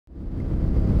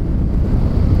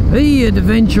Hey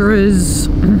adventurers,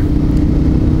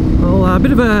 well, a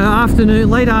bit of a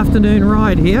late afternoon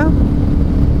ride here. A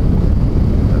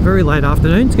very late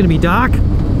afternoon, it's going to be dark.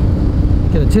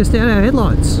 Going to test out our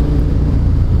headlights.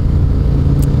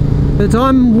 But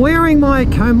I'm wearing my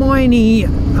Komaini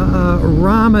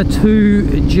Rama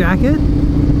 2 jacket,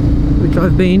 which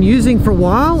I've been using for a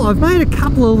while. I've made a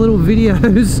couple of little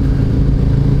videos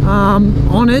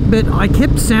on it, but I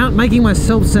kept making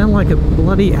myself sound like a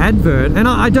bloody advert, and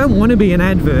I don't want to be an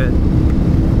advert.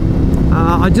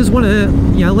 I just want to,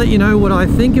 let you know what I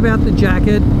think about the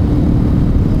jacket.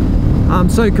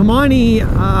 So Komaini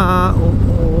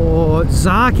or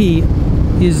Zaki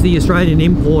is the Australian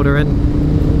importer, and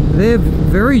they've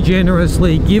very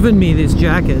generously given me this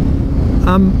jacket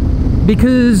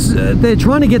because they're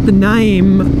trying to get the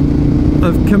name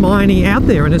of Komaini out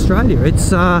there in Australia.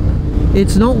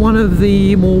 It's not one of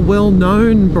the more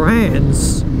well-known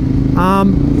brands.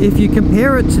 If you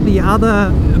compare it to the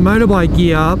other motorbike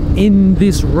gear in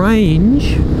this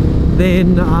range,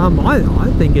 then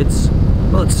I think it's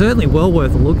certainly well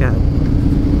worth a look at.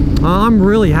 I'm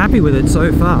really happy with it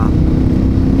so far.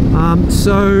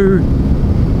 So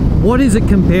what is it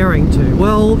comparing to?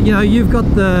 Well, you've got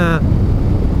the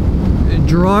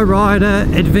Dry Rider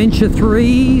Adventure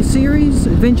series.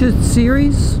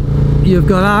 You've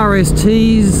got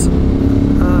RST's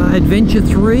Adventure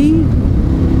 3.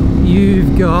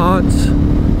 You've got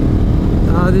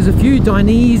there's a few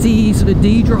Dainese sort of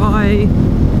D-Dry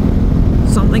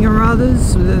something or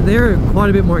others. They're quite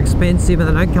a bit more expensive, and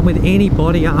they don't come with any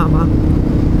body armor.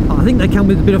 I think they come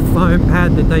with a bit of foam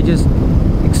pad that they just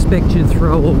expect you to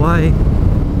throw away.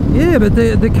 Yeah, but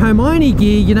the Komaini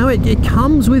gear, it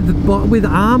comes with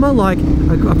armor, like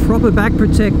a proper back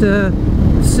protector,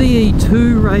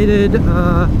 CE2 rated,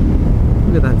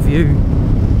 look at that view,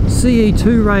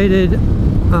 CE2 rated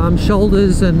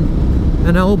shoulders and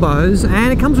elbows,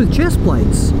 and it comes with chest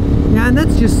plates. And that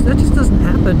just doesn't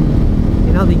happen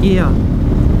in other gear.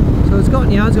 So it's got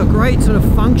great sort of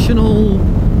functional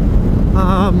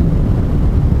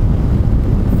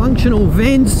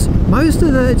vents.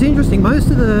 It's interesting, most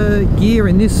of the gear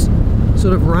in this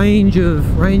sort of range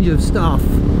of stuff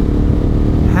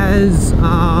has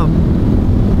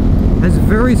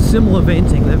very similar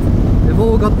venting. They've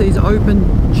all got these open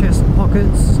chest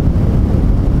pockets.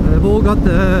 They've all got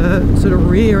the sort of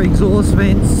rear exhaust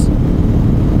vents,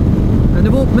 and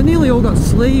they've nearly all got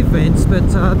sleeve vents. But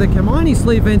the Komaini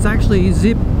sleeve vents actually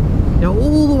zip,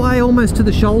 all the way almost to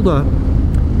the shoulder.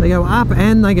 They go up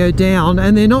and they go down,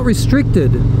 and they're not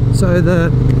restricted. So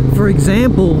for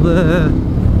example, the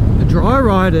Dry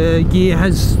Rider gear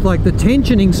has like the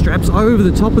tensioning straps over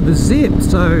the top of the zip,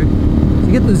 so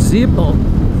to get the zip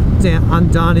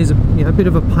undone is a bit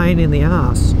of a pain in the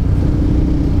ass.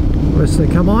 Whereas the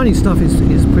Komaini stuff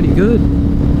is pretty good.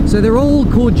 So they're all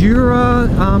Cordura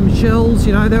shells,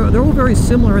 they're all very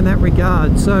similar in that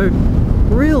regard. So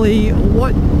really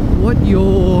what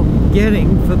you're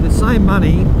getting for the same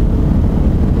money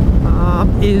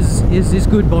is this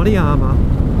good body armor.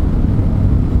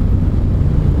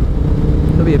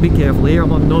 Gotta be a bit careful here,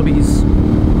 I'm on knobbies.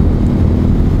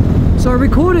 So I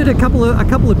recorded a couple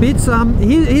of bits.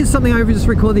 Here's something I just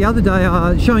recorded the other day,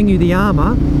 showing you the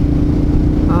armor.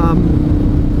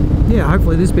 Yeah,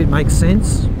 hopefully this bit makes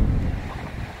sense.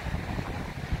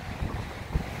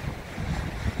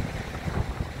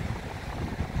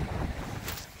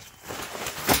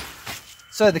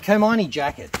 So the Komaini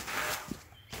jacket.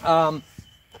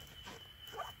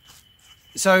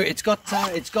 So it's got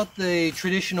the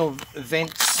traditional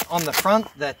vents on the front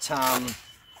that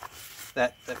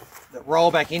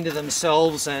roll back into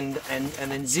themselves and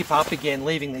then zip up again,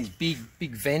 leaving these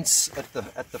big vents at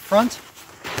the front.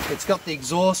 It's got the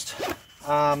exhaust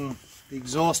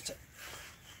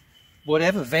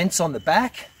whatever vents on the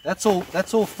back. That's all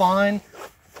fine.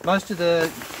 Most of the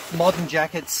modern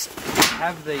jackets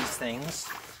have these things,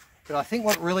 but I think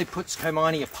what really puts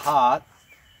Komaini apart,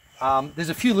 there's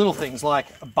a few little things like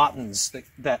buttons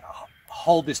that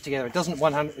hold this together. It doesn't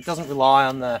rely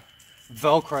on the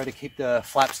Velcro to keep the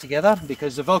flaps together,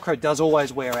 because the Velcro does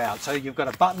always wear out. So you've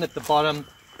got a button at the bottom,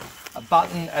 a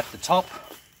button at the top,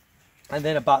 and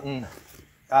then a button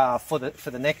for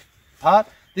the neck part.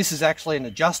 This is actually an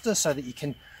adjuster so that you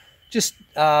can just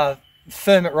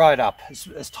firm it right up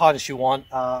as tight as you want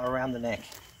around the neck.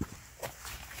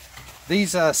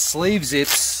 These are sleeve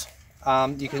zips.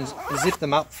 You can zip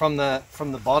them up from the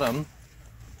bottom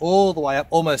all the way up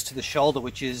almost to the shoulder,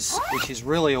 which is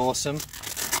really awesome.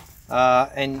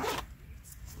 And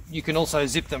you can also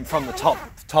zip them from the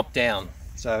top down.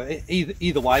 So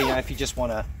either way, if you just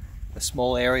want a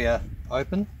small area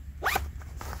open.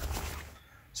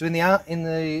 So in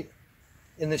the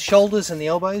shoulders and the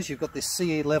elbows, you've got this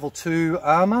CE level 2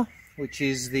 armor, which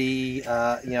is the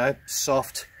you know,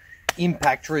 soft,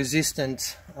 impact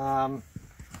resistant armor.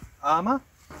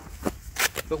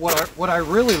 But what I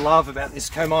really love about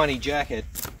this Komini jacket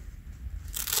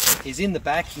is in the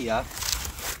back here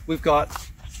we've got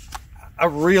a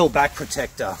real back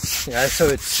protector. You know, so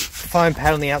it's foam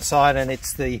pad on the outside, and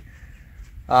it's the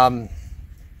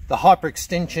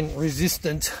hyperextension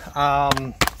resistant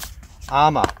armor.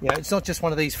 You know, it's not just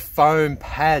one of these foam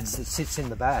pads that sits in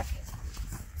the back.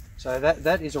 So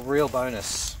that is a real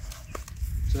bonus.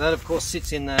 So that of course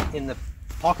sits in the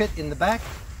pocket in the back,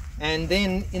 and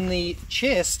then in the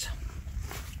chest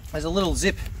there's a little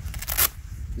zip.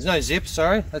 There's no zip,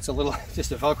 sorry, that's a little,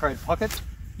 just a velcroed pocket.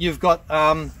 You've got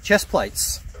chest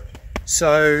plates.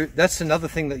 So that's another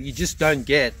thing that you just don't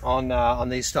get on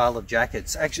these style of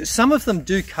jackets. Actually, some of them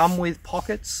do come with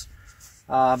pockets,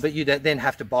 but you then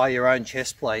have to buy your own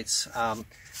chest plates.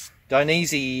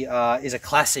 Donese is a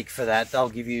classic for that. They'll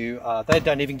give you, they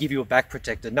don't even give you a back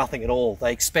protector, nothing at all.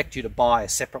 They expect you to buy a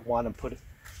separate one and put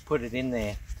it in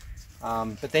there.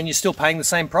 But then you're still paying the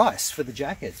same price for the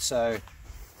jacket. So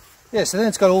yeah, so then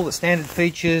it's got all the standard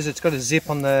features. It's got a zip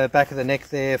on the back of the neck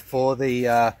there for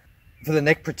the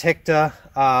neck protector.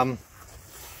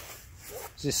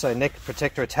 Just so neck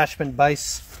protector attachment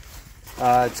base.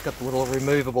 It's got the little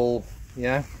removable, you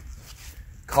know,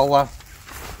 collar.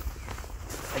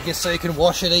 I guess so you can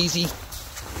wash it easy.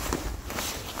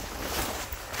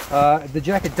 The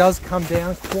jacket does come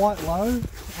down quite low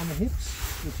on the hips,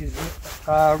 which is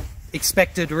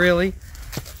expected, really.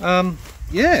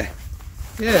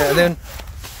 Yeah, and then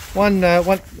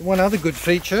one other good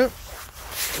feature.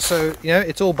 So, you know,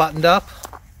 it's all buttoned up.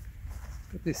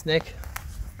 Got this neck,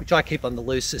 which I keep on the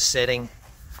loosest setting.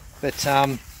 But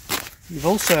you've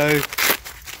also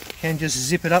can just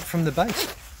zip it up from the base.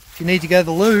 If you need to go to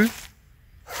the loo,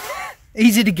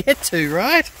 easy to get to,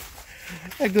 right?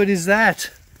 How good is that?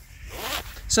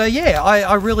 So yeah,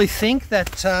 I really think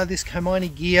that this Komini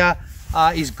gear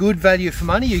is good value for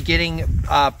money. You're getting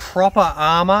proper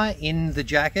armor in the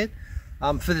jacket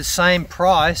for the same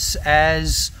price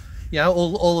as, you know,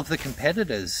 all of the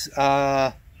competitors.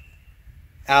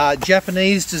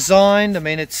 Japanese designed. I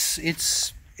mean,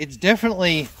 it's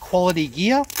definitely quality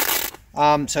gear.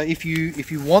 So if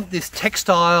you want this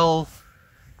textile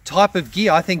type of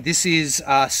gear, I think this is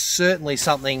certainly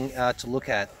something to look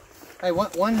at. Hey,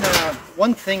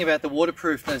 one thing about the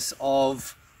waterproofness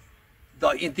of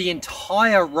the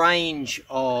entire range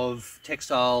of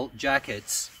textile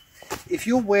jackets, if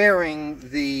you're wearing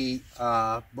the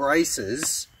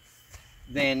braces,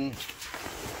 then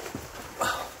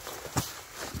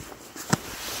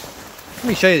let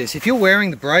me show you this. If you're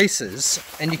wearing the braces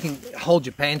and you can hold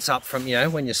your pants up from, you know,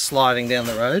 when you're sliding down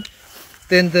the road,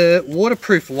 then the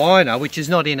waterproof liner, which is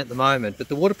not in at the moment, but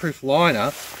the waterproof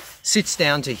liner sits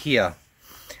down to here,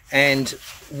 and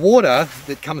water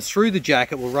that comes through the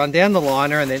jacket will run down the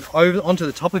liner and then over onto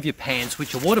the top of your pants,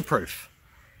 which are waterproof.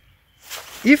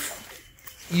 If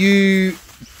you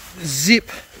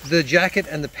zip the jacket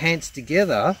and the pants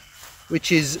together,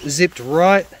 which is zipped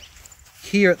right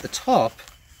here at the top,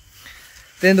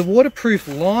 then the waterproof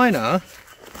liner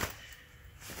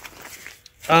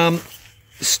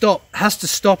has to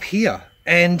stop here,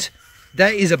 and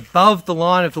that is above the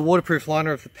line of the waterproof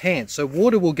liner of the pants, so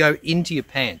water will go into your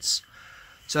pants.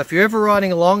 So if you're ever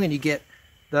riding along and you get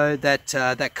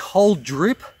that cold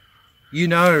drip, you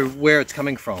know where it's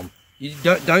coming from. You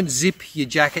don't zip your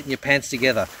jacket and your pants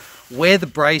together. Wear the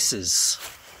braces.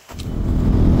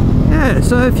 Yeah,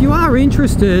 so if you are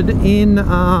interested in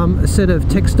a set of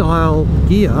textile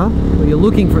gear, or you're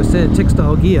looking for a set of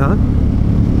textile gear,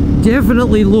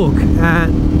 definitely look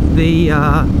at the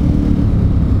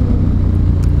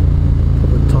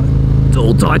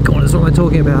all tight corners. What am I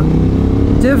talking about?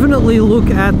 Definitely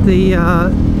look at the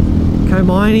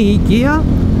Komini gear.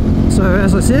 So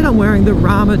as I said, I'm wearing the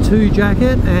Rama 2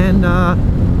 jacket and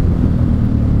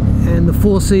the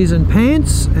 4-season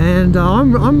pants, and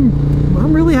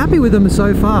I'm really happy with them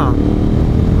so far.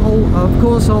 Of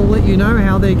course, I'll let you know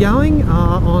how they're going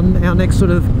on our next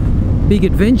sort of big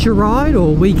adventure ride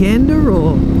or weekender,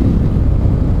 or,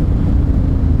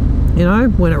 you know,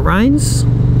 when it rains.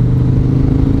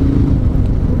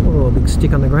 Oh, a big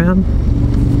stick on the ground.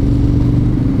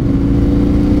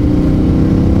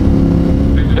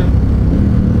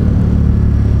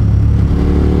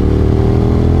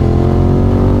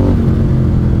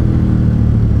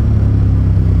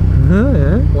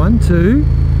 Yeah, 1, 2.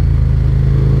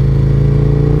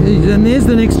 And there's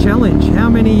the next challenge. How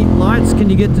many lights can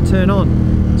you get to turn on?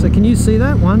 So can you see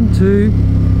that? 1, 2.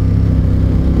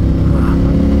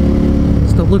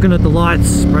 looking at the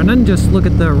lights, Brendan. Just look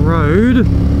at the road.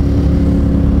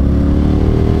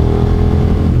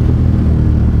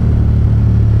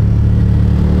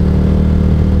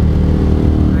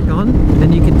 Back on,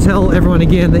 and you can tell everyone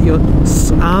again that your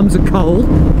arms are cold,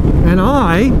 and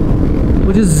I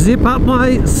will just zip up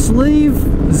my sleeve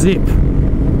zip.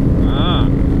 Ah,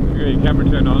 you got your camera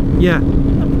turned on? Yeah.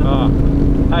 Oh,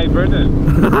 hey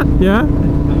Brendan. Yeah.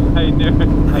 Hey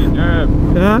Nerve.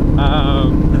 Yeah.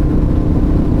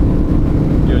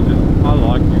 You're just, I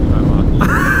like you so much.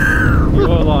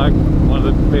 You're like one of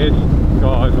the best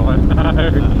guys I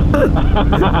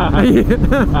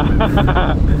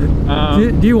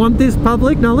know. Do you want this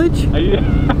public knowledge? Are you?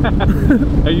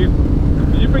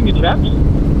 Did you bring your chaps?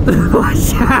 My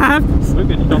chaps? We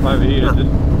can stop over here and just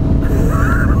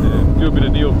do a bit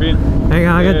of Neil Finn. Hang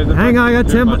on, I got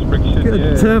Too much friction,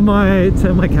 yeah. turn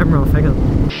my camera off. Hang on.